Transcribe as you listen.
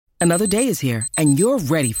Another day is here, and you're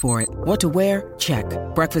ready for it. What to wear? Check.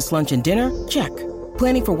 Breakfast, lunch, and dinner? Check.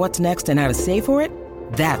 Planning for what's next and how to save for it?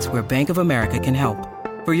 That's where Bank of America can help.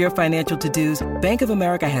 For your financial to-dos, Bank of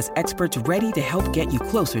America has experts ready to help get you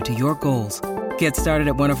closer to your goals. Get started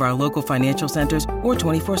at one of our local financial centers or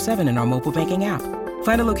 24/7 in our mobile banking app.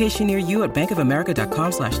 Find a location near you at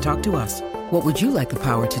bankofamerica.com/talktous. What would you like the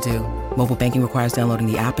power to do? Mobile banking requires downloading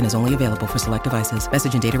the app and is only available for select devices.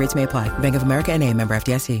 Message and data rates may apply. Bank of America N.A., member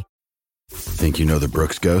FDIC. Think you know the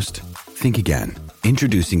Brooks Ghost? Think again.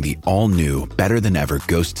 Introducing the all-new, better-than-ever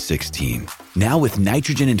Ghost 16. Now with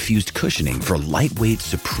nitrogen-infused cushioning for lightweight,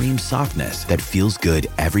 supreme softness that feels good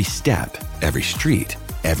every step, every street,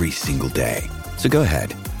 every single day. So go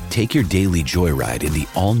ahead, take your daily joyride in the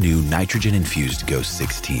all-new nitrogen-infused Ghost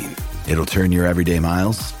 16. It'll turn your everyday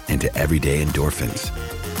miles into everyday endorphins.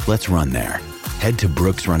 Let's run there. Head to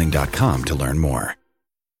brooksrunning.com to learn more.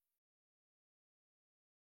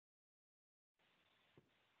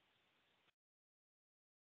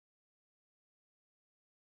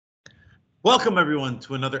 Welcome, everyone,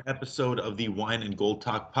 to another episode of the Wine and Gold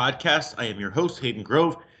Talk podcast. I am your host, Hayden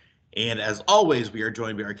Grove, and as always, we are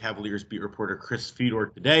joined by our Cavaliers beat reporter, Chris Fedor.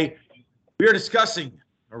 Today, we will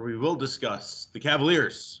discuss the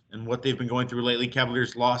Cavaliers and what they've been going through lately.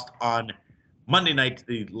 Cavaliers lost on Monday night to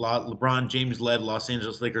the LeBron James-led Los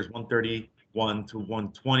Angeles Lakers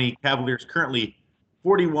 131-120. Cavaliers currently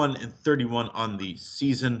 41-31 on the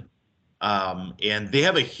season, and they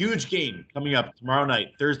have a huge game coming up tomorrow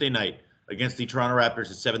night, Thursday night, against the Toronto Raptors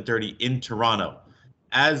at 7:30 in Toronto.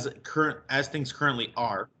 As things currently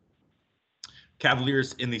are,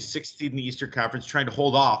 Cavaliers in the 6th seed in the Eastern Conference trying to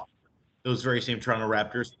hold off those very same Toronto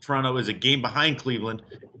Raptors. Toronto is a game behind Cleveland,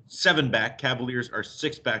 7 back. Cavaliers are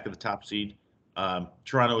 6 back of the top seed.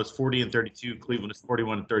 Toronto is 40-32. Cleveland is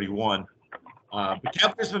 41-31. The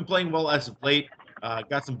Cavaliers have been playing well as of late.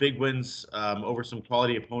 Got some big wins over some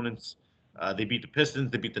quality opponents. They beat the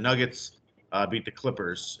Pistons. They beat the Nuggets. Beat the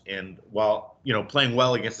Clippers, and while playing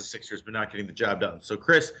well against the Sixers, but not getting the job done. So,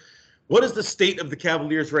 Chris, what is the state of the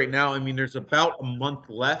Cavaliers right now? I mean, there's about a month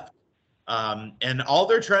left, and all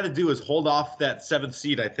they're trying to do is hold off that 7th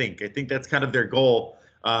seed. I think that's kind of their goal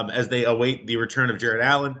as they await the return of Jared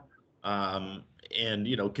Allen, and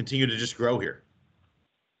continue to just grow here.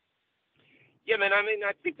 Yeah, man. I mean,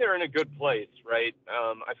 I think they're in a good place, right?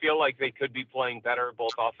 I feel like they could be playing better,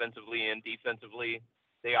 both offensively and defensively.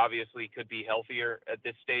 They obviously could be healthier at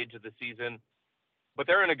this stage of the season, but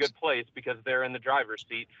they're in a good place because they're in the driver's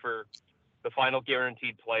seat for the final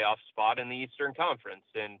guaranteed playoff spot in the Eastern Conference.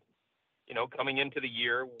 And, coming into the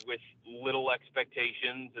year with little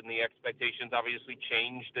expectations, and the expectations obviously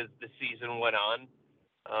changed as the season went on.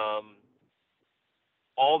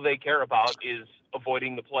 All they care about is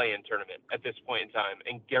avoiding the play-in tournament at this point in time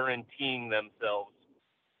and guaranteeing themselves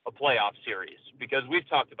a playoff series, because we've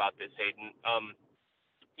talked about this, Hayden.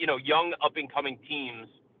 Young up-and-coming teams,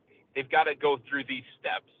 they've got to go through these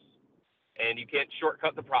steps, and you can't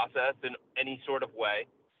shortcut the process in any sort of way.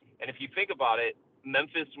 And if you think about it,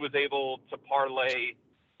 Memphis was able to parlay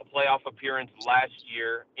a playoff appearance last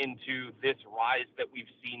year into this rise that we've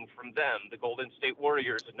seen from them. The Golden State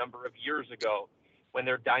Warriors, a number of years ago, when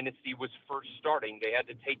their dynasty was first starting, they had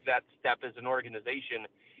to take that step as an organization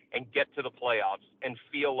and get to the playoffs and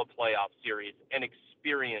feel a playoff series and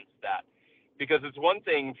experience that. Because it's one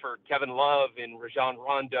thing for Kevin Love and Rajon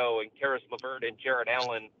Rondo and Karis LeVert and Jared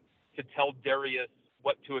Allen to tell Darius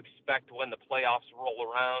what to expect when the playoffs roll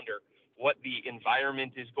around, or what the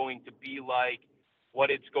environment is going to be like,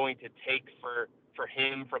 what it's going to take for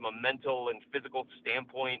him from a mental and physical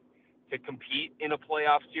standpoint to compete in a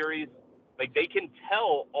playoff series. Like, they can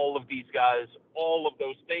tell all of these guys all of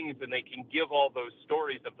those things, and they can give all those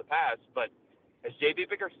stories of the past. But as JB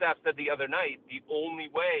Bickerstaff said the other night, the only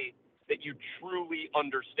way that you truly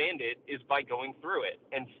understand it is by going through it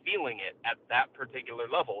and feeling it at that particular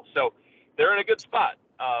level. So they're in a good spot.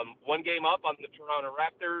 One game up on the Toronto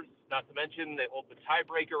Raptors, not to mention they hold the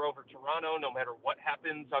tiebreaker over Toronto no matter what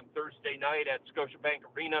happens on Thursday night at Scotiabank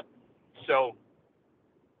Arena. So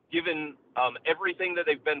given everything that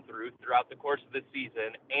they've been through throughout the course of the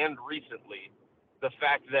season and recently, the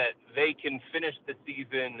fact that they can finish the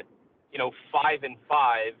season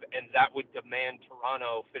 5-5, and that would demand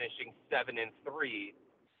Toronto finishing 7-3.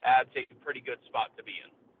 That's a pretty good spot to be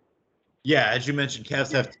in. Yeah, as you mentioned,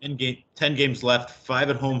 Cavs have 10 games left, 5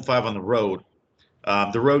 at home, 5 on the road.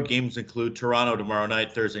 The road games include Toronto tomorrow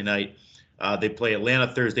night, Thursday night. They play Atlanta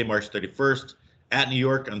Thursday, March 31st, at New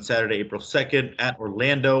York on Saturday, April 2nd, at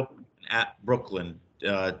Orlando, and at Brooklyn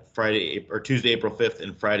Tuesday, April 5th,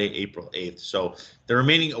 and Friday, April 8th. So the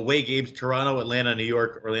remaining away games: Toronto, Atlanta, New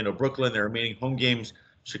York, Orlando, Brooklyn. The remaining home games: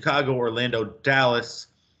 Chicago, Orlando, Dallas,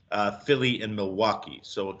 Philly, and Milwaukee.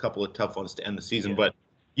 So a couple of tough ones to end the season. But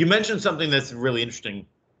you mentioned something that's really interesting,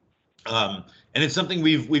 and it's something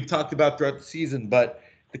we've talked about throughout the season. But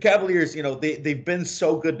the Cavaliers, they've been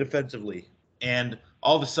so good defensively, and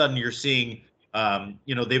all of a sudden you're seeing,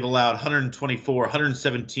 they've allowed 124,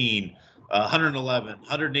 117, 111,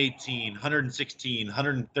 118, 116,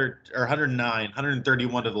 130, or 109,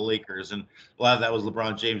 131 to the Lakers, and a lot of that was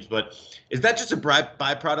LeBron James. But is that just a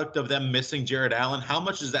byproduct of them missing Jared Allen? How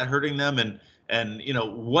much is that hurting them? And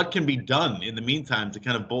what can be done in the meantime to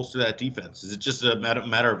kind of bolster that defense? Is it just a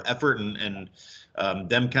matter of effort and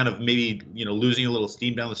them kind of maybe losing a little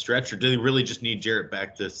steam down the stretch, or do they really just need Jarrett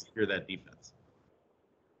back to secure that defense?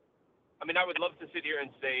 I mean, I would love to sit here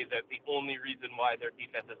and say that the only reason why their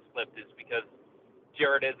defense has slipped is because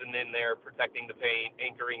Jarrett isn't in there protecting the paint,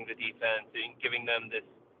 anchoring the defense, and giving them this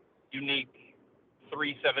unique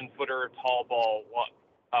 3-7-footer tall ball.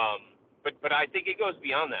 But I think it goes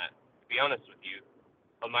beyond that, to be honest with you.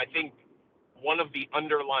 I think one of the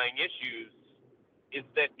underlying issues is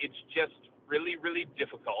that it's just really, really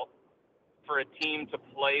difficult for a team to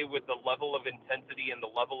play with the level of intensity and the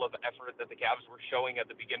level of effort that the Cavs were showing at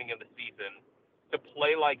the beginning of the season. To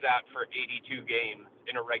play like that for 82 games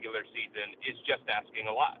in a regular season is just asking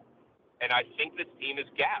a lot. And I think this team is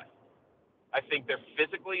gassed. I think they're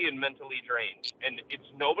physically and mentally drained. And it's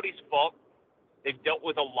nobody's fault. They've dealt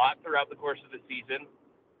with a lot throughout the course of the season.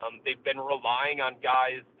 They've been relying on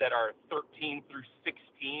guys that are 13 through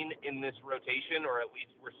 16 in this rotation, or at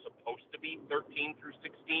least we're supposed to be 13 through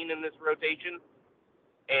 16 in this rotation.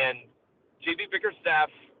 And JB Bickerstaff,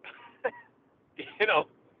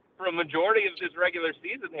 for a majority of this regular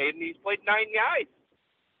season, Hayden, he's played 9 guys.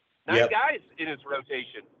 Nine guys in his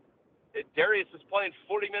rotation. Darius is playing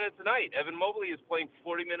 40 minutes a night. Evan Mobley is playing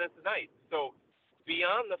 40 minutes a night. So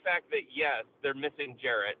beyond the fact that, yes, they're missing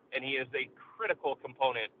Jarrett, and he is a critical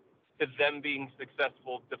component to them being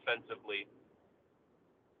successful defensively,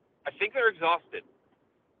 I think they're exhausted.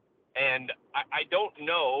 And I don't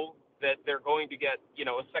know that they're going to get,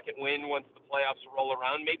 a second win once the playoffs roll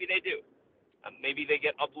around. Maybe they do. Maybe they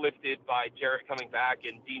get uplifted by Jarrett coming back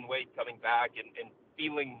and Dean Wade coming back and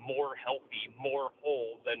feeling more healthy, more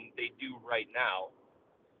whole than they do right now.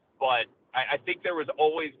 But I think there was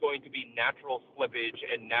always going to be natural slippage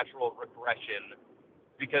and natural regression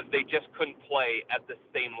because they just couldn't play at the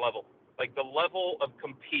same level. Like the level of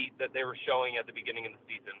compete that they were showing at the beginning of the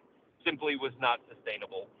season simply was not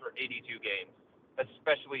sustainable for 82 games,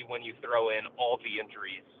 especially when you throw in all the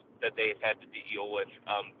injuries that they've had to deal with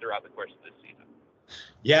throughout the course of this season.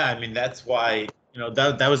 Yeah, I mean, that's why,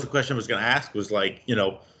 that was the question I was going to ask, was like,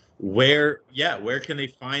 where can they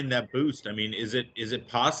find that boost? I mean, is it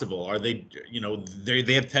possible? Are they,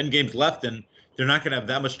 they have 10 games left, and they're not going to have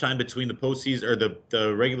that much time between the postseason or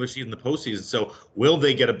the regular season and the postseason. So will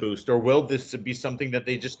they get a boost, or will this be something that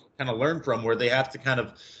they just kind of learn from, where they have to kind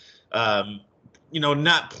of,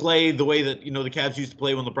 not play the way that, the Cavs used to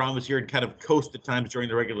play when LeBron was here and kind of coast at times during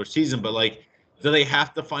the regular season, but like, do they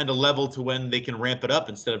have to find a level to when they can ramp it up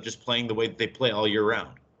instead of just playing the way that they play all year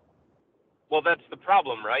round? Well, that's the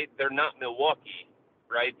problem, right? They're not Milwaukee,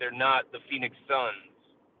 right? They're not the Phoenix Suns.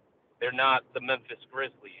 They're not the Memphis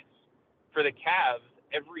Grizzlies. For the Cavs,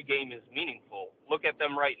 every game is meaningful. Look at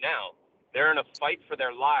them right now. They're in a fight for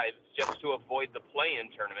their lives just to avoid the play-in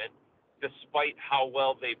tournament, despite how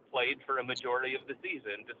well they've played for a majority of the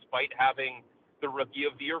season, despite having the Rookie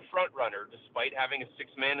of the Year frontrunner, despite having a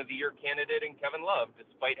Sixth Man of the Year candidate in Kevin Love,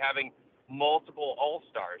 despite having multiple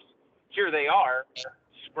All-Stars. Here they are,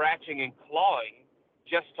 scratching and clawing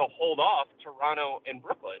just to hold off Toronto and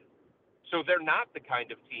Brooklyn. So they're not the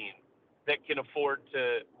kind of team that can afford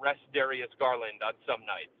to rest Darius Garland on some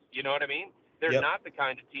nights. You know what I mean? They're not the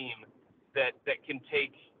kind of team that can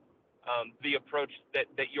take the approach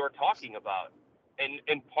that you're talking about.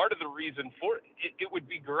 And part of the reason for it would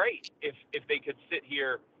be great if they could sit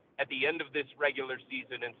here at the end of this regular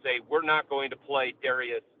season and say, we're not going to play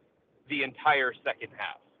Darius the entire second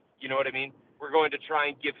half. You know what I mean? We're going to try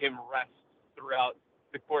and give him rest throughout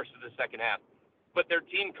the course of the second half. But their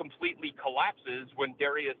team completely collapses when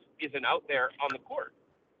Darius isn't out there on the court.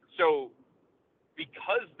 So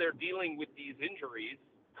because they're dealing with these injuries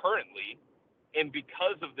currently, and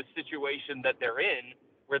because of the situation that they're in,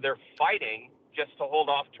 where they're fighting just to hold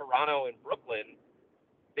off Toronto and Brooklyn,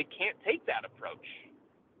 they can't take that approach.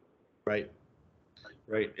 Right.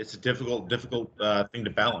 It's a difficult thing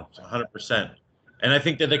to balance, 100%. And I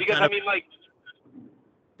think that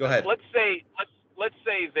go ahead. Let's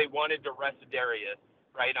say they wanted to rest Darius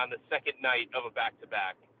right on the second night of a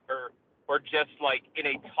back-to-back, or just like in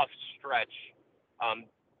a tough stretch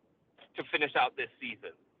to finish out this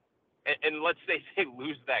season. And let's say they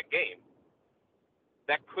lose that game.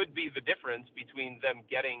 That could be the difference between them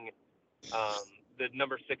getting the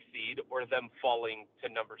number 6 seed or them falling to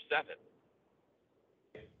number 7.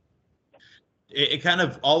 It kind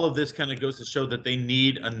of, all of this kind of goes to show that they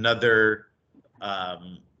need another.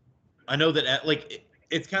 I know that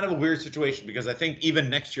it's kind of a weird situation because I think even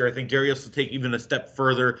next year, I think Darius will take even a step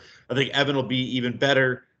further. I think Evan will be even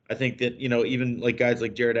better. I think that, even like guys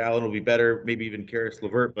like Jared Allen will be better, maybe even Karis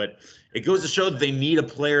LeVert. But it goes to show that they need a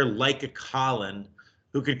player like a Colin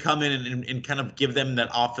who could come in and kind of give them that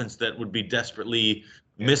offense that would be desperately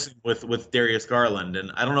missing with Darius Garland.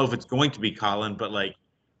 And I don't know if it's going to be Colin, but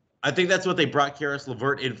I think that's what they brought Karis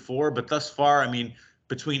LeVert in for. But thus far, I mean,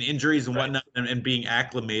 between injuries and whatnot and being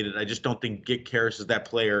acclimated, I just don't think Karis is that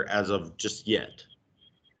player as of just yet.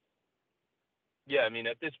 Yeah, I mean,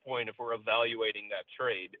 at this point, if we're evaluating that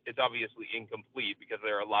trade, it's obviously incomplete because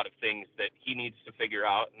there are a lot of things that he needs to figure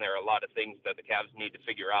out, and there are a lot of things that the Cavs need to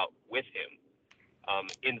figure out with him.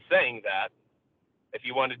 In saying that, if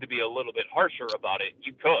you wanted to be a little bit harsher about it,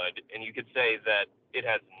 you could, and you could say that it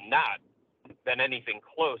has not been anything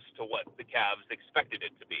close to what the Cavs expected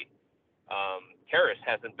it to be. Karis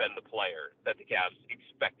hasn't been the player that the Cavs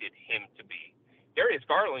expected him to be. Darius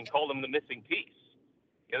Garland called him the missing piece.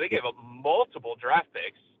 They gave up multiple draft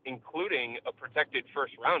picks, including a protected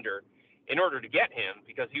first rounder, in order to get him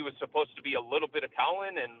because he was supposed to be a little bit of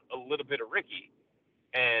Colin and a little bit of Ricky.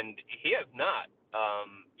 And he has not.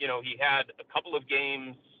 He had a couple of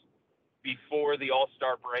games before the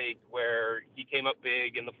All-Star break where he came up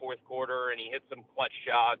big in the fourth quarter and he hit some clutch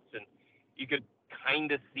shots, and you could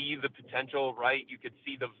kind of see the potential, right? You could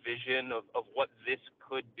see the vision of what this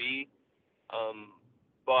could be.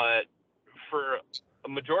 But for a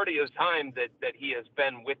majority of the time that he has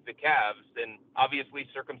been with the Cavs, and obviously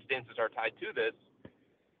circumstances are tied to this,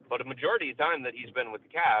 but a majority of the time that he's been with the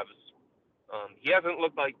Cavs, he hasn't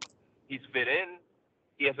looked like he's fit in.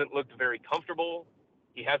 He hasn't looked very comfortable.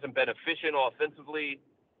 He hasn't been efficient offensively.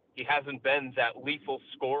 He hasn't been that lethal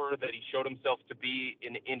scorer that he showed himself to be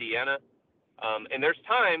in Indiana. And there's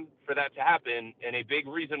time for that to happen. And a big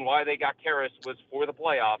reason why they got Karis was for the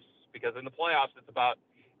playoffs, because in the playoffs, it's about,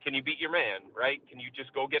 can you beat your man, right? Can you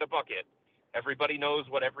just go get a bucket? Everybody knows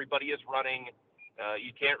what everybody is running.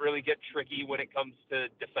 You can't really get tricky when it comes to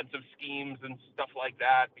defensive schemes and stuff like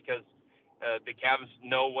that because the Cavs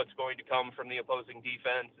know what's going to come from the opposing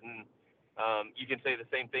defense, and you can say the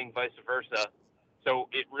same thing vice versa. So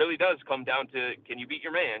it really does come down to, can you beat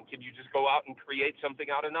your man? Can you just go out and create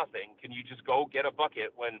something out of nothing? Can you just go get a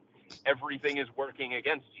bucket when everything is working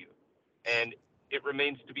against you? And it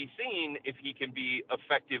remains to be seen if he can be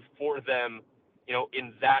effective for them,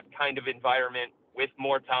 in that kind of environment with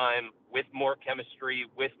more time, with more chemistry,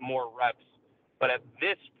 with more reps. But at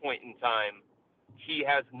this point in time, he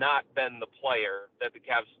has not been the player that the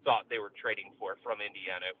Cavs thought they were trading for from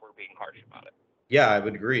Indiana, if we're being harsh about it. Yeah, I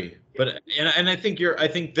would agree. But and I think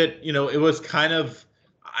that, it was kind of,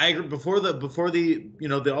 I agree, before the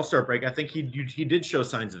the All-Star break, I think he did show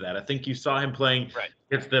signs of that. I think you saw him playing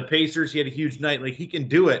against the Pacers. He had a huge night. Like, he can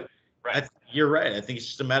do it. Right. You're right. I think it's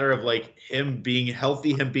just a matter of him being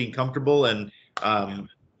healthy, him being comfortable, and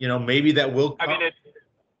maybe that will come. I mean,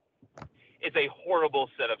 it's a horrible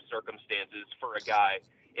set of circumstances for a guy.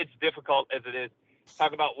 It's difficult as it is.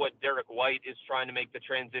 Talk about what Derek White is trying to make the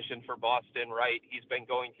transition for Boston, right? He's been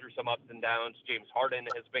going through some ups and downs. James Harden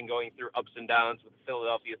has been going through ups and downs with the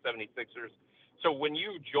Philadelphia 76ers. So when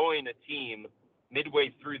you join a team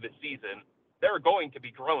midway through the season, there are going to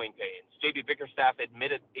be growing pains. J.B. Bickerstaff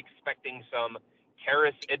admitted expecting some.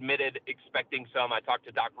 Karis admitted expecting some. I talked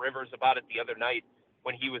to Doc Rivers about it the other night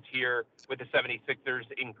when he was here with the 76ers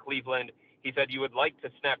in Cleveland. He said you would like to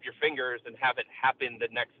snap your fingers and have it happen the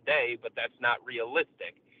next day, but that's not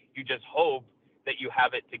realistic. You just hope that you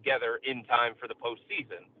have it together in time for the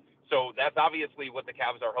postseason. So that's obviously what the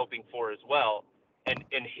Cavs are hoping for as well. And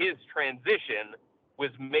his transition was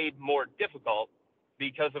made more difficult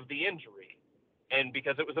because of the injury and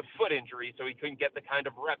because it was a foot injury, so he couldn't get the kind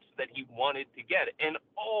of reps that he wanted to get. And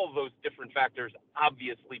all those different factors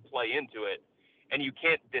obviously play into it, and you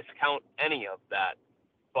can't discount any of that.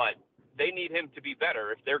 But they need him to be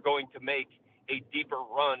better if they're going to make a deeper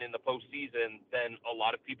run in the postseason than a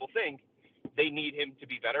lot of people think. They need him to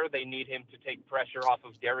be better. They need him to take pressure off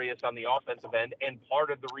of Darius on the offensive end. And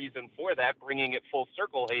part of the reason for that, bringing it full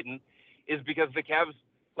circle, Hayden, is because the Cavs,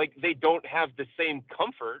 they don't have the same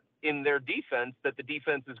comfort in their defense that the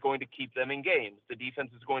defense is going to keep them in games. The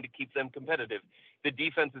defense is going to keep them competitive. The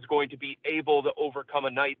defense is going to be able to overcome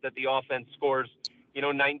a night that the offense scores,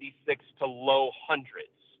 96 to low hundreds.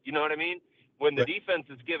 You know what I mean? when the defense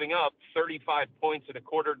is giving up 35 points in a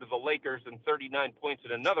quarter to the Lakers and 39 points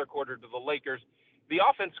in another quarter to the Lakers, the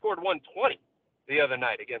offense scored 120 the other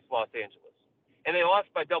night against Los Angeles, and they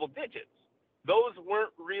lost by double digits. Those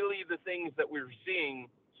weren't really the things that we were seeing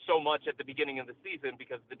so much at the beginning of the season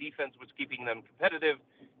because the defense was keeping them competitive.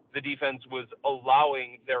 The defense was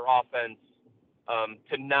allowing their offense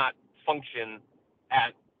to not function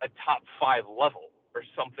at a top 5 level or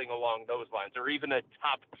something along those lines, or even a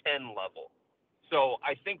top 10 level. So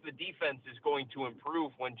I think the defense is going to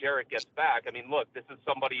improve when Jarrett gets back. I mean, look, this is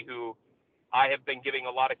somebody who I have been giving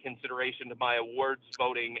a lot of consideration to my awards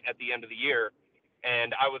voting at the end of the year.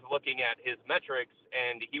 And I was looking at his metrics,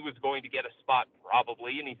 and he was going to get a spot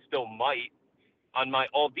probably, and he still might, on my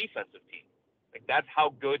all-defensive team. Like, that's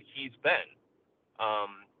how good he's been.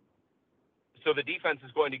 So the defense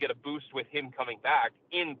is going to get a boost with him coming back,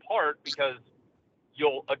 in part because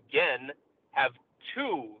you'll, again, have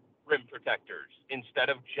 2 rim protectors instead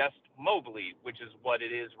of just Mobley, which is what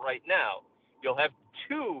it is right now. You'll have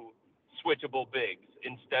 2 switchable bigs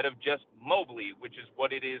instead of just Mobley, which is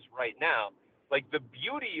what it is right now. Like, the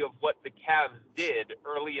beauty of what the Cavs did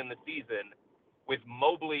early in the season with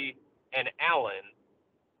Mobley and Allen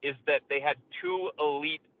is that they had 2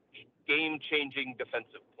 elite game-changing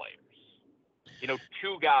defensive players.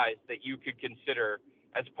 2 guys that you could consider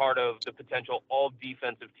as part of the potential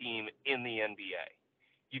all-defensive team in the NBA.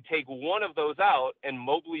 You take one of those out, and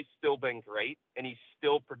Mobley's still been great, and he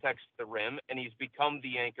still protects the rim, and he's become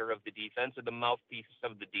the anchor of the defense and the mouthpiece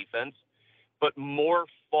of the defense, but more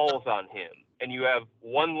falls on him, and you have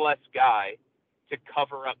one less guy to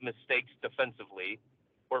cover up mistakes defensively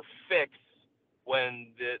or fix when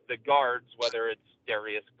the guards, whether it's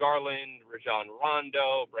Darius Garland, Rajon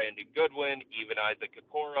Rondo, Brandon Goodwin, even Isaac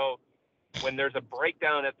Okoro, when there's a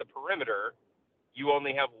breakdown at the perimeter, you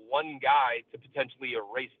only have one guy to potentially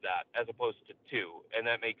erase that as opposed to 2, and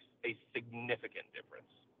that makes a significant difference.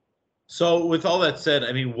 So with all that said,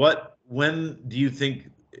 I mean, when do you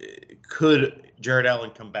think could Jarrett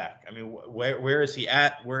Allen come back? I mean, where is he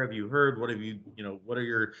at? Where have you heard? What have what are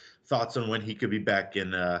your thoughts on when he could be back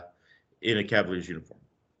in a Cavaliers uniform?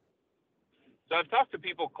 So I've talked to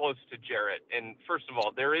people close to Jarrett, and first of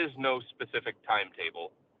all, there is no specific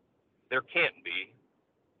timetable. There can't be,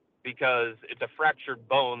 because it's a fractured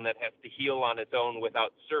bone that has to heal on its own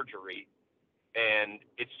without surgery. And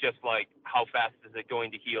it's just like, how fast is it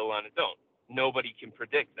going to heal on its own? Nobody can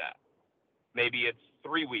predict that. Maybe it's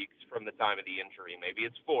 3 weeks from the time of the injury. Maybe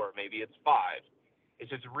it's 4. Maybe it's 5. It's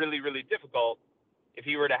just really, really difficult. If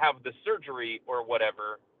he were to have the surgery or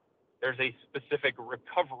whatever, there's a specific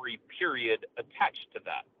recovery period attached to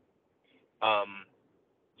that.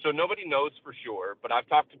 So nobody knows for sure, but I've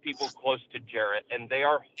talked to people close to Jarrett, and they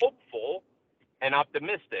are hopeful and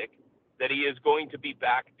optimistic that he is going to be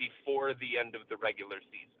back before the end of the regular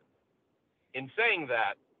season. In saying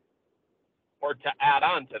that, or to add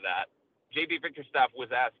on to that, J.B. Bickerstaff was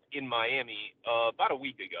asked in Miami about a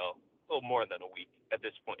week ago, a little more than a week at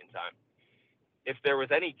this point in time, if there was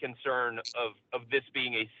any concern of this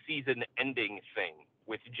being a season-ending thing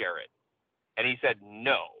with Jarrett. And he said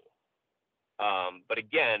no. But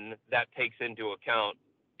again, that takes into account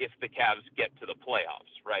if the Cavs get to the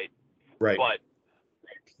playoffs, right? Right. But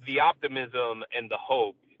the optimism and the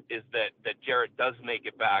hope is that Jarrett does make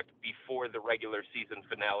it back before the regular season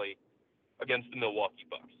finale against the Milwaukee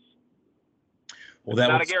Bucks. Well, that's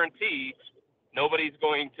not a guarantee. Nobody's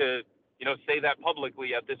going to, say that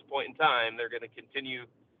publicly at this point in time. They're going to continue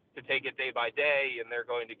to take it day by day, and they're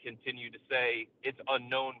going to continue to say it's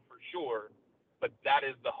unknown for sure, but that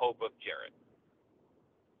is the hope of Jarrett.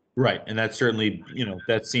 Right, and that certainly,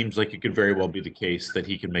 that seems like it could very well be the case that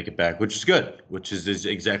he can make it back, which is good, which is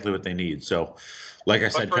exactly what they need. So, like I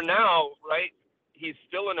said, for now, right, he's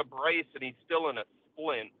still in a brace and he's still in a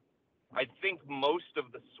splint. I think most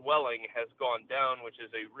of the swelling has gone down, which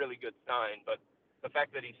is a really good sign, but the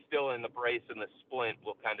fact that he's still in the brace and the splint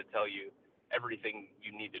will kind of tell you everything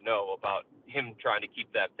you need to know about him trying to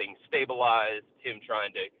keep that thing stabilized, him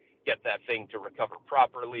trying to get that thing to recover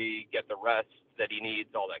properly, get the rest that he needs,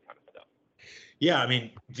 all that kind of stuff. Yeah, I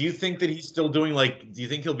mean, do you think that he's still doing do you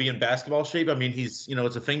think he'll be in basketball shape? I mean, he's,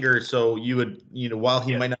 it's a finger, so you would, while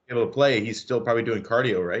he might not be able to play, he's still probably doing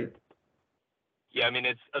cardio, right? Yeah, I mean,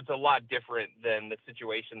 it's a lot different than the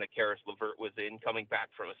situation that Karis LeVert was in coming back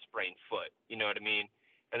from a sprained foot. You know what I mean?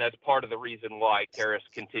 And that's part of the reason why Karis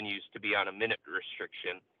continues to be on a minute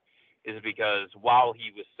restriction, is because while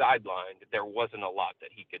he was sidelined, there wasn't a lot that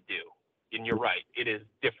he could do. And you're right, it is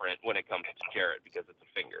different when it comes to Jarrett because it's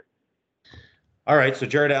a finger. All right, so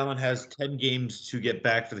Jarrett Allen has 10 games to get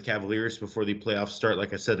back for the Cavaliers before the playoffs start.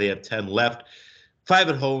 Like I said, they have 10 left. 5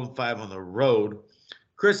 at home, 5 on the road.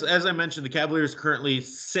 Chris, as I mentioned, the Cavaliers currently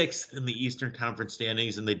 6th in the Eastern Conference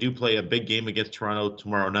standings, and they do play a big game against Toronto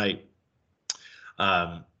tomorrow night.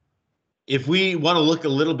 If we want to look a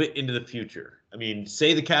little bit into the future, I mean,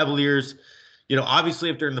 say the Cavaliers, obviously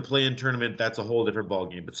if they're in the play-in tournament, that's a whole different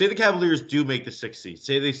ballgame. But say the Cavaliers do make the 6th seed.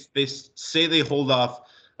 Say they hold off,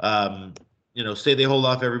 say they hold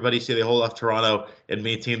off everybody. Say they hold off Toronto and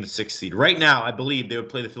maintain the 6th seed. Right now, I believe they would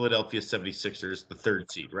play the Philadelphia 76ers, the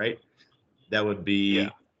 3rd seed, right? That would be,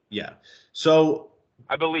 yeah. So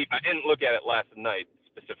I believe I didn't look at it last night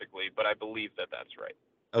specifically, but I believe that that's right.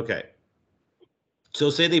 Okay. So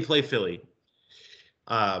say they play Philly.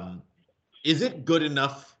 Is it good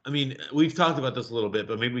enough? I mean, we've talked about this a little bit,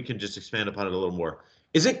 but maybe we can just expand upon it a little more.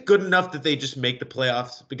 Is it good enough that they just make the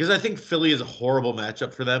playoffs? Because I think Philly is a horrible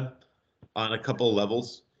matchup for them on a couple of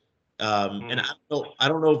levels. And I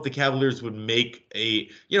don't know if the Cavaliers would make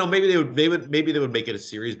maybe they would make it a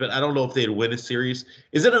series, but I don't know if they'd win a series.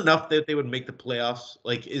 Is it enough that they would make the playoffs?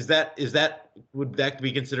 Like, would that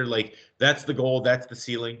be considered like that's the goal, that's the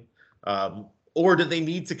ceiling? Or do they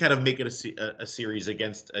need to kind of make it a series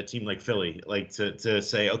against a team like Philly, like to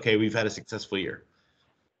say, okay, we've had a successful year?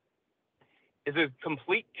 Is it a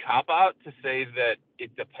complete cop-out to say that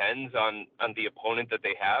it depends on the opponent that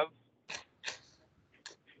they have?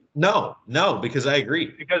 No, because I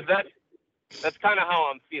agree. Because that's kind of how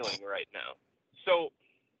I'm feeling right now. So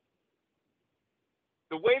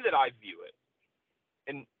the way that I view it,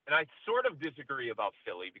 and I sort of disagree about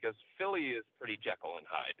Philly, because Philly is pretty Jekyll and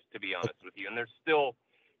Hyde, to be honest with you, and they're still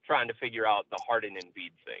trying to figure out the Harden and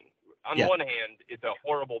Embiid thing. On one hand, it's a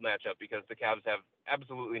horrible matchup because the Cavs have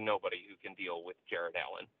absolutely nobody who can deal with Jared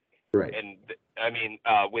Allen. Right. And I mean,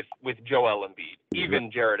 with Joel Embiid,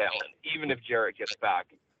 even Jared Allen, even if Jared gets back,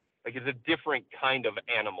 like, it's a different kind of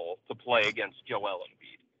animal to play against Joel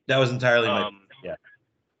Embiid. That was entirely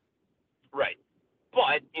right.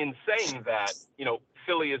 But in saying that,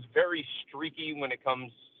 Philly is very streaky when it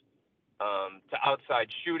comes to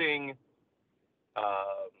outside shooting.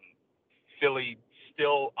 Philly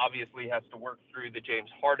still obviously has to work through the James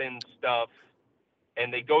Harden stuff,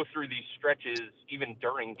 and they go through these stretches even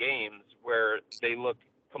during games where they look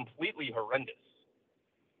completely horrendous.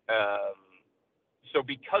 So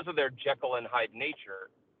because of their Jekyll and Hyde nature,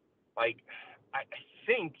 like, I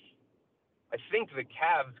think the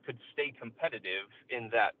Cavs could stay competitive in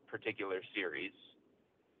that particular series.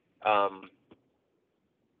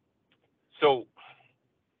 So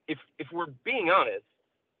if we're being honest,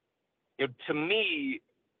 to me,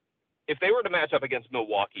 if they were to match up against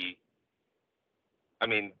Milwaukee, I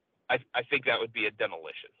mean, I think that would be a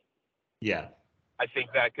demolition. Yeah. I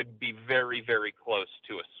think that could be very, very close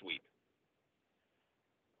to a sweep.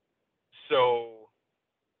 So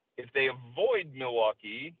if they avoid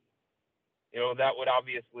Milwaukee, that would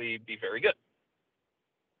obviously be very good.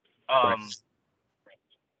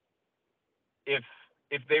 If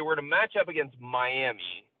they were to match up against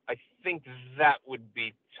Miami, I think that would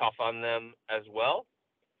be tough on them as well.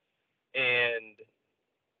 And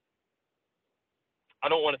I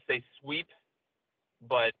don't want to say sweep,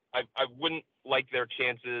 but I wouldn't like their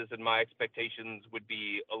chances, and my expectations would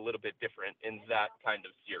be a little bit different in that kind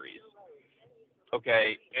of series.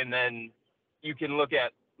 Okay, and then you can look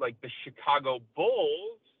at, like, the Chicago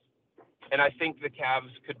Bulls, and I think the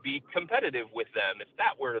Cavs could be competitive with them if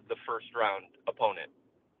that were the first-round opponent.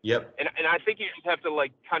 Yep. And I think you just have to,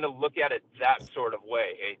 like, kind of look at it that sort of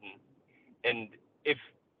way, Hayden. And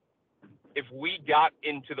if we got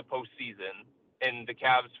into the postseason and the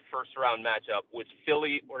Cavs' first-round matchup was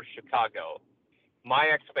Philly or Chicago, my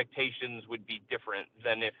expectations would be different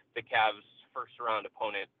than if the Cavs' first-round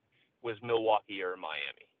opponent was Milwaukee or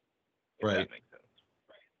Miami. If right. That makes sense.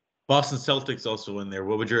 Boston Celtics also in there.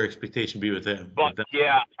 What would your expectation be with them? But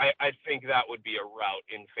yeah, I think that would be a rout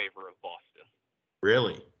in favor of Boston.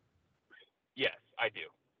 Really? Yes, I do.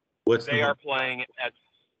 They're playing at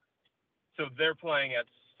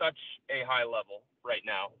such a high level right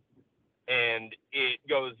now, and it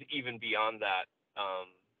goes even beyond that.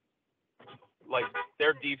 Like,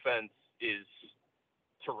 their defense is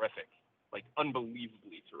terrific, like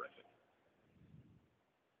unbelievably terrific.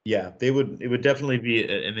 Yeah, it would definitely be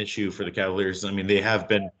an issue for the Cavaliers. I mean, they have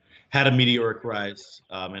had a meteoric rise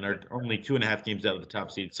and are only 2.5 games out of the top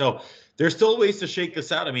seed. So there's still ways to shake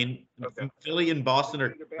this out. I mean, Philly and Boston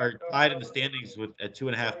are tied in the standings at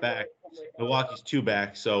 2.5 back. Milwaukee's 2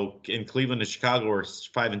 back. So in Cleveland and Chicago are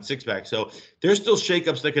 5 and 6 back. So there's still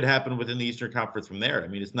shakeups that could happen within the Eastern Conference from there. I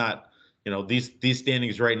mean, it's not, these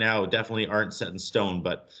standings right now definitely aren't set in stone,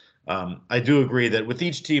 but I do agree that with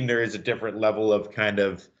each team there is a different level of kind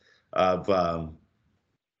of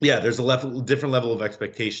Yeah, there's a different level of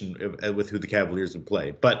expectation with who the Cavaliers would play.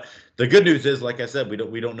 But the good news is, like I said,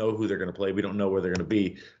 we don't know who they're going to play. We don't know where they're going to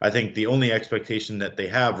be. I think the only expectation that they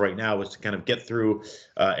have right now is to kind of get through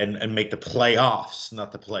and make the playoffs,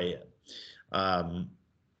 not the play-in.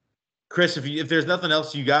 Chris, if there's nothing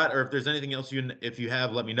else you got, or if there's anything else if you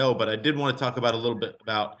have, let me know. But I did want to talk about a little bit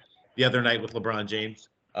about the other night with LeBron James.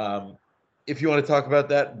 If you want to talk about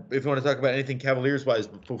that, if you want to talk about anything Cavaliers wise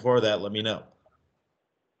before that, let me know.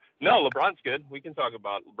 No, LeBron's good. We can talk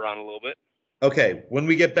about LeBron a little bit. Okay, when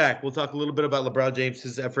we get back, we'll talk a little bit about LeBron James,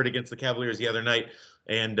 his effort against the Cavaliers the other night,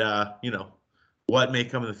 and what may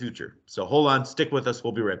come in the future. So hold on, stick with us.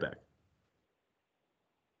 We'll be right back.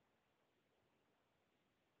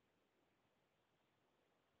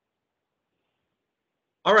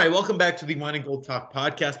 All right, welcome back to the Wine and Gold Talk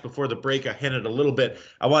podcast. Before the break, I hinted a little bit.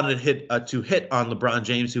 I wanted to hit on LeBron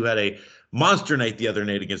James, who had a monster night the other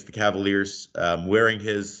night against the Cavaliers, wearing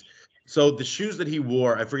his. So the shoes that he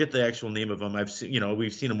wore, I forget the actual name of them.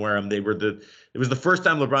 We've seen him wear them. It was the first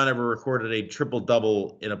time LeBron ever recorded a triple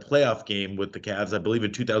double in a playoff game with the Cavs, I believe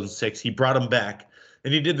in 2006. He brought them back,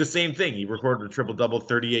 and he did the same thing. He recorded a triple double,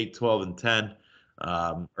 38, 12, and 10,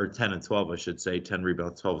 or 10 and 12, I should say, 10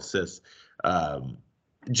 rebounds, 12 assists.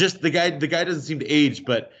 Just the guy doesn't seem to age,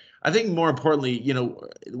 but I think more importantly,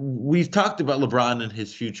 we've talked about LeBron and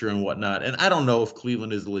his future and whatnot, and I don't know if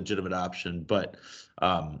Cleveland is a legitimate option, but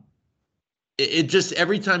it just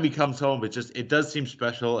every time he comes home, it does seem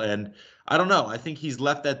special, and I don't know. I think he's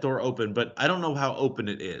left that door open, but I don't know how open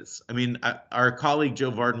it is. I mean, our colleague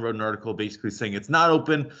Joe Varden wrote an article basically saying it's not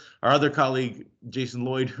open. Our other colleague Jason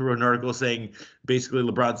Lloyd wrote an article saying basically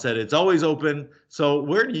LeBron said it's always open. So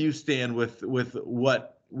where do you stand with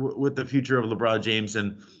the future of LeBron James?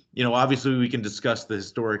 And obviously we can discuss the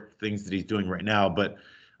historic things that he's doing right now, but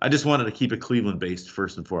I just wanted to keep it Cleveland based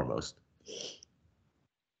first and foremost.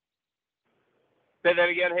 Say that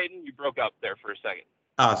again, Hayden. You broke up there for a second.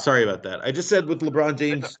 Sorry about that. I just said with LeBron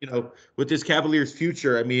James, with his Cavaliers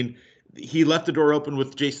future, I mean, he left the door open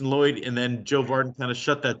with Jason Lloyd, and then Joe Varden kind of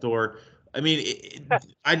shut that door. I mean,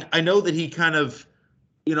 I know that he kind of,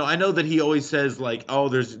 I know that he always says like,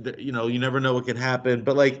 oh, you never know what can happen.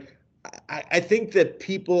 But like, I think that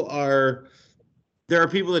there are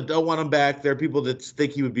people that don't want him back. There are people that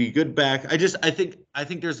think he would be good back. I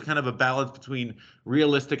think there's kind of a balance between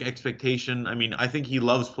realistic expectation. I mean, I think he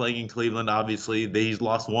loves playing in Cleveland. Obviously, he's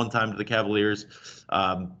lost one time to the Cavaliers,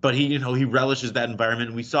 but he relishes that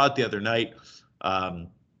environment. We saw it the other night.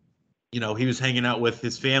 He was hanging out with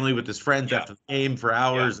his family, with his friends after the game for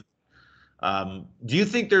hours. Yeah. Do you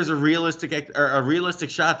think there's a realistic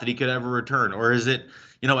shot that he could ever return, or is it,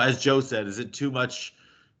 as Joe said, is it too much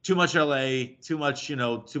LA, too much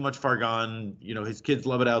far gone? His kids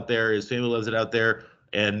love it out there, his family loves it out there,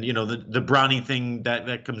 and the Bronny thing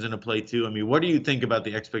that comes into play too. I mean, what do you think about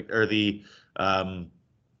the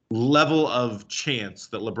level of chance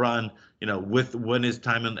that LeBron, when his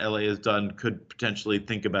time in LA is done, could potentially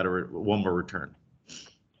think about one more return?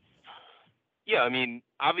 Yeah, I mean,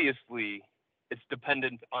 obviously, it's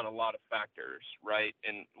dependent on a lot of factors, right?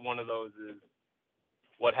 And one of those is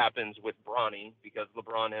what happens with Bronny, because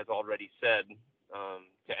LeBron has already said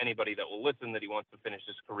to anybody that will listen that he wants to finish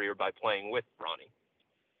his career by playing with Bronny.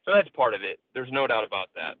 So that's part of it. There's no doubt about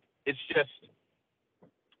that. It's just,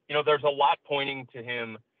 there's a lot pointing to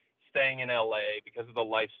him staying in LA because of the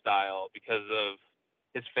lifestyle, because of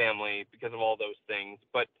his family, because of all those things.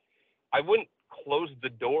 But I wouldn't close the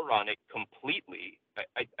door on it completely.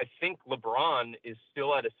 I think LeBron is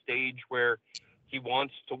still at a stage where he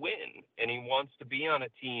wants to win, and he wants to be on a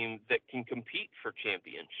team that can compete for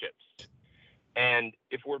championships. And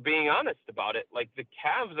if we're being honest about it, like, the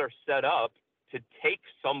Cavs are set up to take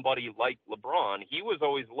somebody like LeBron. He was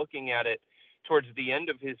always looking at it towards the end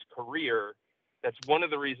of his career. That's one of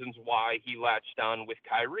the reasons why he latched on with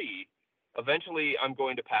Kyrie. Eventually, I'm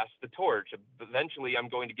going to pass the torch. Eventually, I'm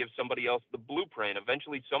going to give somebody else the blueprint.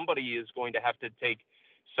 Eventually, somebody is going to have to take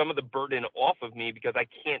some of the burden off of me because I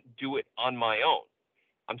can't do it on my own.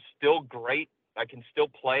 I'm still great. I can still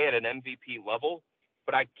play at an MVP level,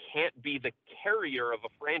 but I can't be the carrier of a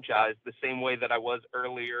franchise the same way that I was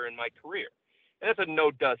earlier in my career. And that's a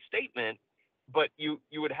no-duh statement, but you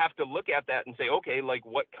would have to look at that and say, okay, like,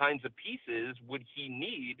 what kinds of pieces would he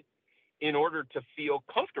need in order to feel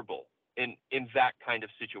comfortable in that kind of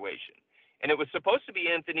situation? And it was supposed to be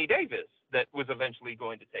Anthony Davis that was eventually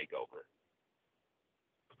going to take over.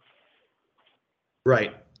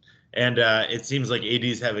 Right. And it seems like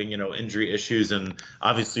AD's having, injury issues, and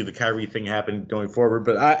obviously the Kyrie thing happened going forward.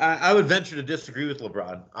 But I would venture to disagree with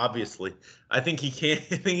LeBron. Obviously, I think he can.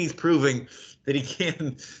 I think he's proving that he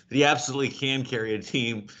can. That he absolutely can carry a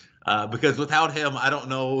team. Because without him, I don't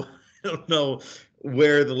know. I don't know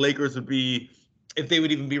where the Lakers would be, if they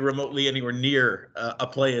would even be remotely anywhere near a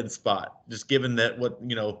play-in spot. Just given that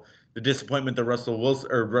the disappointment that Russell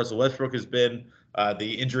Westbrook has been,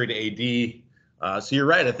 the injury to AD. So you're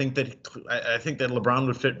right. I think that LeBron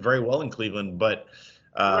would fit very well in Cleveland, but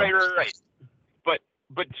Right.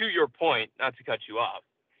 But to your point, not to cut you off,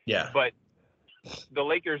 yeah, but the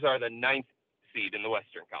Lakers are the 9th seed in the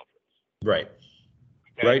Western Conference. right,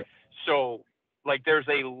 Okay? right, So like there's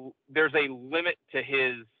a limit to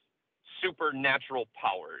his supernatural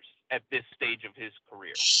powers at this stage of his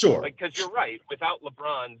career. sure, Like, because you're right, without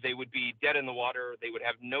LeBron, they would be dead in the water. They would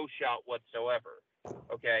have no shot whatsoever.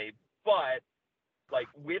 Okay, but like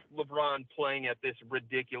with LeBron playing at this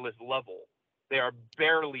ridiculous level, they are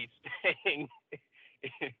barely staying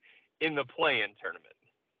in the play-in tournament.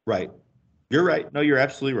 right. You're right. No, you're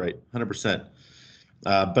absolutely right, 100%.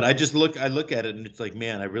 But I look at it, and it's like,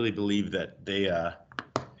 man, I really believe that that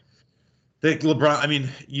LeBron. I mean,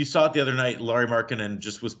 you saw it the other night. Laurie Markkinen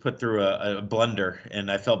just was put through a blender,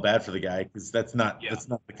 and I felt bad for the guy because that's not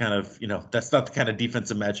the kind of that's not the kind of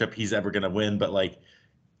defensive matchup he's ever going to win. But like,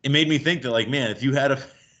 it made me think that, like, man, if you had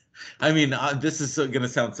I mean, this is going to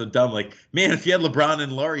sound so dumb. Like, man, if you had LeBron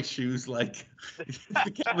in Laurie's shoes, like,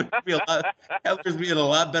 the Cavaliers would be in a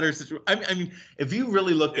lot better situation. I mean, if you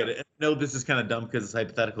really look at it, I know this is kind of dumb because it's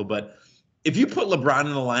hypothetical, but if you put LeBron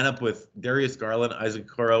in a lineup with Darius Garland, Isaac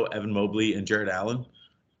Okoro, Evan Mobley, and Jared Allen,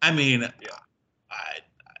 I mean,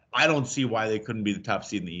 I don't see why they couldn't be the top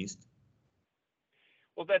seed in the East.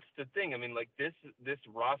 Well, that's the thing. I mean, like this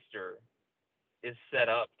roster is set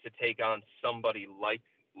up to take on somebody like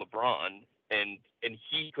LeBron, and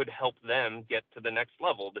he could help them get to the next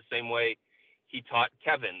level the same way he taught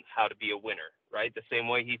Kevin how to be a winner, right? The same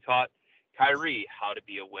way he taught Kyrie how to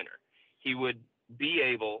be a winner. He would be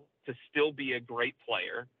able to still be a great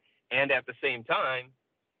player and at the same time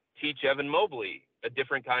teach Evan Mobley a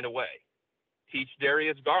different kind of way, teach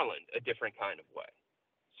Darius Garland a different kind of way.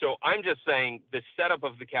 So I'm just saying the setup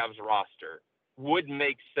of the Cavs roster would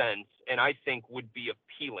make sense, and I think would be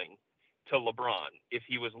appealing to LeBron if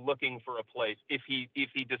he was looking for a place, if he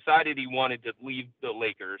decided he wanted to leave the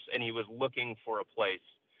Lakers and he was looking for a place,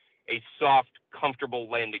 a soft, comfortable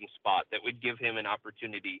landing spot that would give him an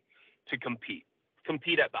opportunity to compete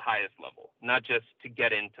at the highest level, not just to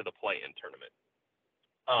get into the play-in tournament.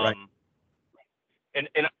 Right. And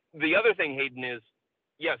the other thing, Hayden, is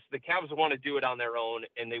yes, the Cavs want to do it on their own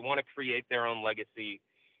and they want to create their own legacy,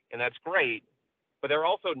 and that's great. But they're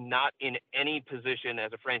also not in any position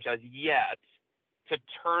as a franchise yet to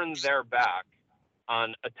turn their back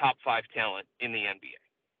on a top 5 talent in the NBA.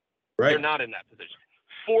 Right. They're not in that position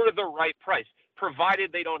for the right price,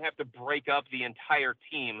 provided they don't have to break up the entire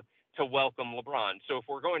team to welcome LeBron. So if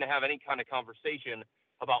we're going to have any kind of conversation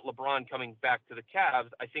about LeBron coming back to the Cavs,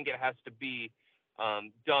 I think it has to be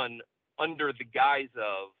done under the guise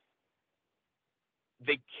of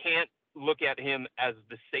they can't look at him as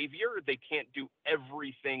the savior. They can't do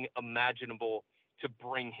everything imaginable to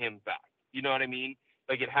bring him back. You know what I mean?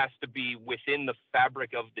 Like, it has to be within the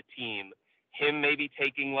fabric of the team, him maybe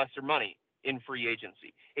taking lesser money in free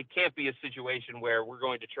agency. It can't be a situation where we're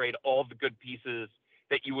going to trade all the good pieces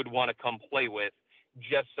that you would want to come play with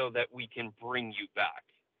just so that we can bring you back.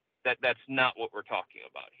 That's not what we're talking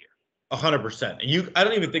about here. 100%. And I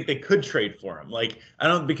don't even think they could trade for him. Like,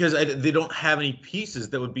 because they don't have any pieces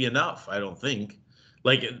that would be enough. I don't think.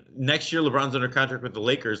 Like, next year, LeBron's under contract with the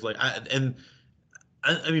Lakers. Like, I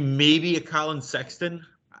mean, maybe a Colin Sexton.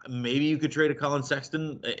 Maybe you could trade a Colin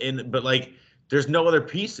Sexton, but like, there's no other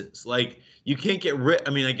pieces. Like, you can't get rid. I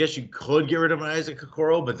mean, I guess you could get rid of Isaac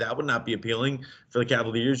Okoro, but that would not be appealing for the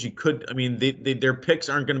Cavaliers. You could. I mean, their picks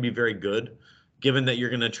aren't going to be very good, given that you're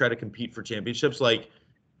going to try to compete for championships. Like,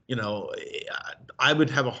 I would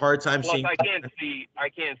have a hard time seeing. I can't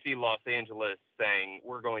see Los Angeles saying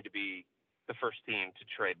we're going to be the first team to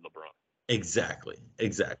trade LeBron. Exactly.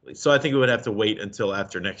 So I think we would have to wait until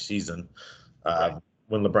after next season,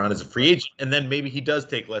 when LeBron is a free agent, and then maybe he does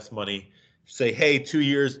take less money. Say, hey, 2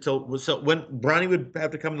 years till. So when Bronny would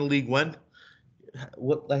have to come in the league, when?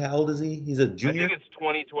 What? Like, how old is he? He's a junior. I think it's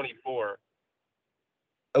 2024.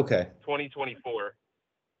 Okay. 2024.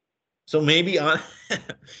 So maybe on.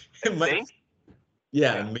 think?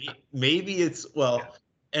 Yeah, maybe it's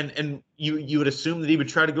and you would assume that he would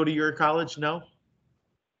try to go to your college, no?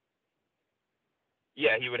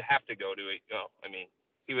 Yeah, he would have to go to it. No, I mean,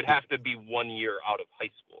 he would have to be 1 year out of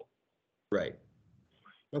high school. Right.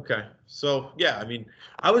 Okay. So yeah, I mean,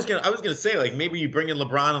 I was gonna say like maybe you bring in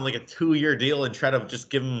LeBron on like a 2-year deal and try to just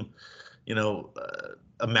give him,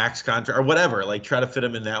 a max contract or whatever. Like try to fit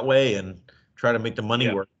him in that way and try to make the money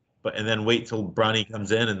Yeah. work. But and then wait till Bronny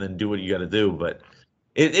comes in and then do what you got to do. But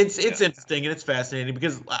it's Yeah. interesting and it's fascinating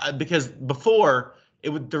because before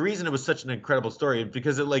the reason it was such an incredible story is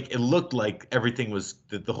because it looked like everything was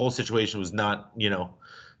the whole situation was not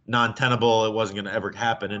non-tenable. It wasn't going to ever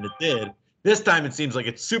happen, and it did. This time it seems like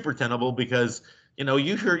it's super tenable because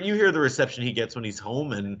you hear the reception he gets when he's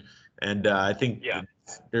home, and I think Yeah.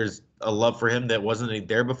 there's a love for him that wasn't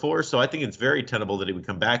there before. So I think it's very tenable that he would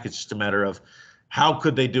come back. It's just a matter of how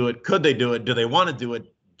could they do it? Could they do it? Do they want to do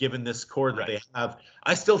it? Given this core that Right. they have,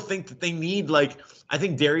 I still think that they need I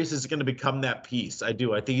think Darius is going to become that piece. I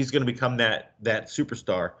do. I think he's going to become that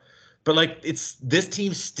superstar. But it's this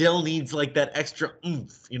team still needs like that extra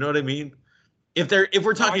oomph. You know what I mean? If we're No,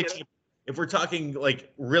 I talking get it. if we're talking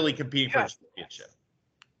like really competing for Yeah. a championship.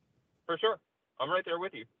 For sure. I'm right there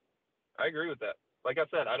with you. I agree with that. Like I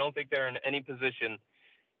said, I don't think they're in any position,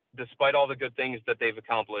 despite all the good things that they've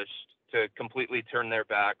accomplished, to completely turn their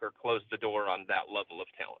back or close the door on that level of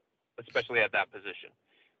talent, especially at that position,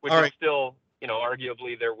 which All is right. still,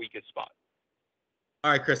 arguably their weakest spot.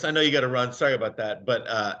 All right, Chris. I know you got to run. Sorry about that, but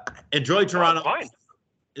enjoy No, it's Toronto. fine.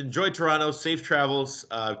 Enjoy Toronto. Safe travels.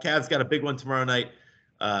 Cavs got a big one tomorrow night.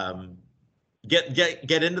 Um, get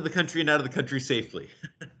into the country and out of the country safely.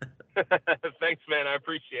 Thanks, man. I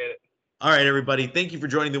appreciate it. All right, everybody. Thank you for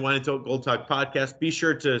joining the Wine and Gold Talk podcast. Be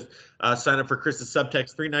sure to sign up for Chris's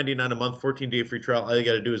Subtext, $3.99 a month, 14-day free trial. All you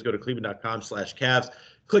got to do is go to cleveland.com/Cavs.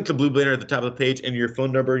 Click the blue banner at the top of the page and your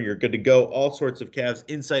phone number, and you're good to go. All sorts of Cavs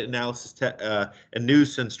insight, analysis, and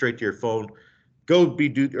news sent straight to your phone. Go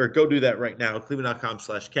do that right now.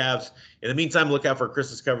 Cleveland.com/Cavs. In the meantime, look out for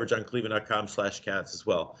Chris's coverage on Cleveland.com/Cavs as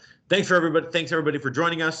well. Thanks everybody for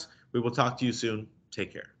joining us. We will talk to you soon.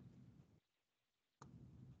 Take care.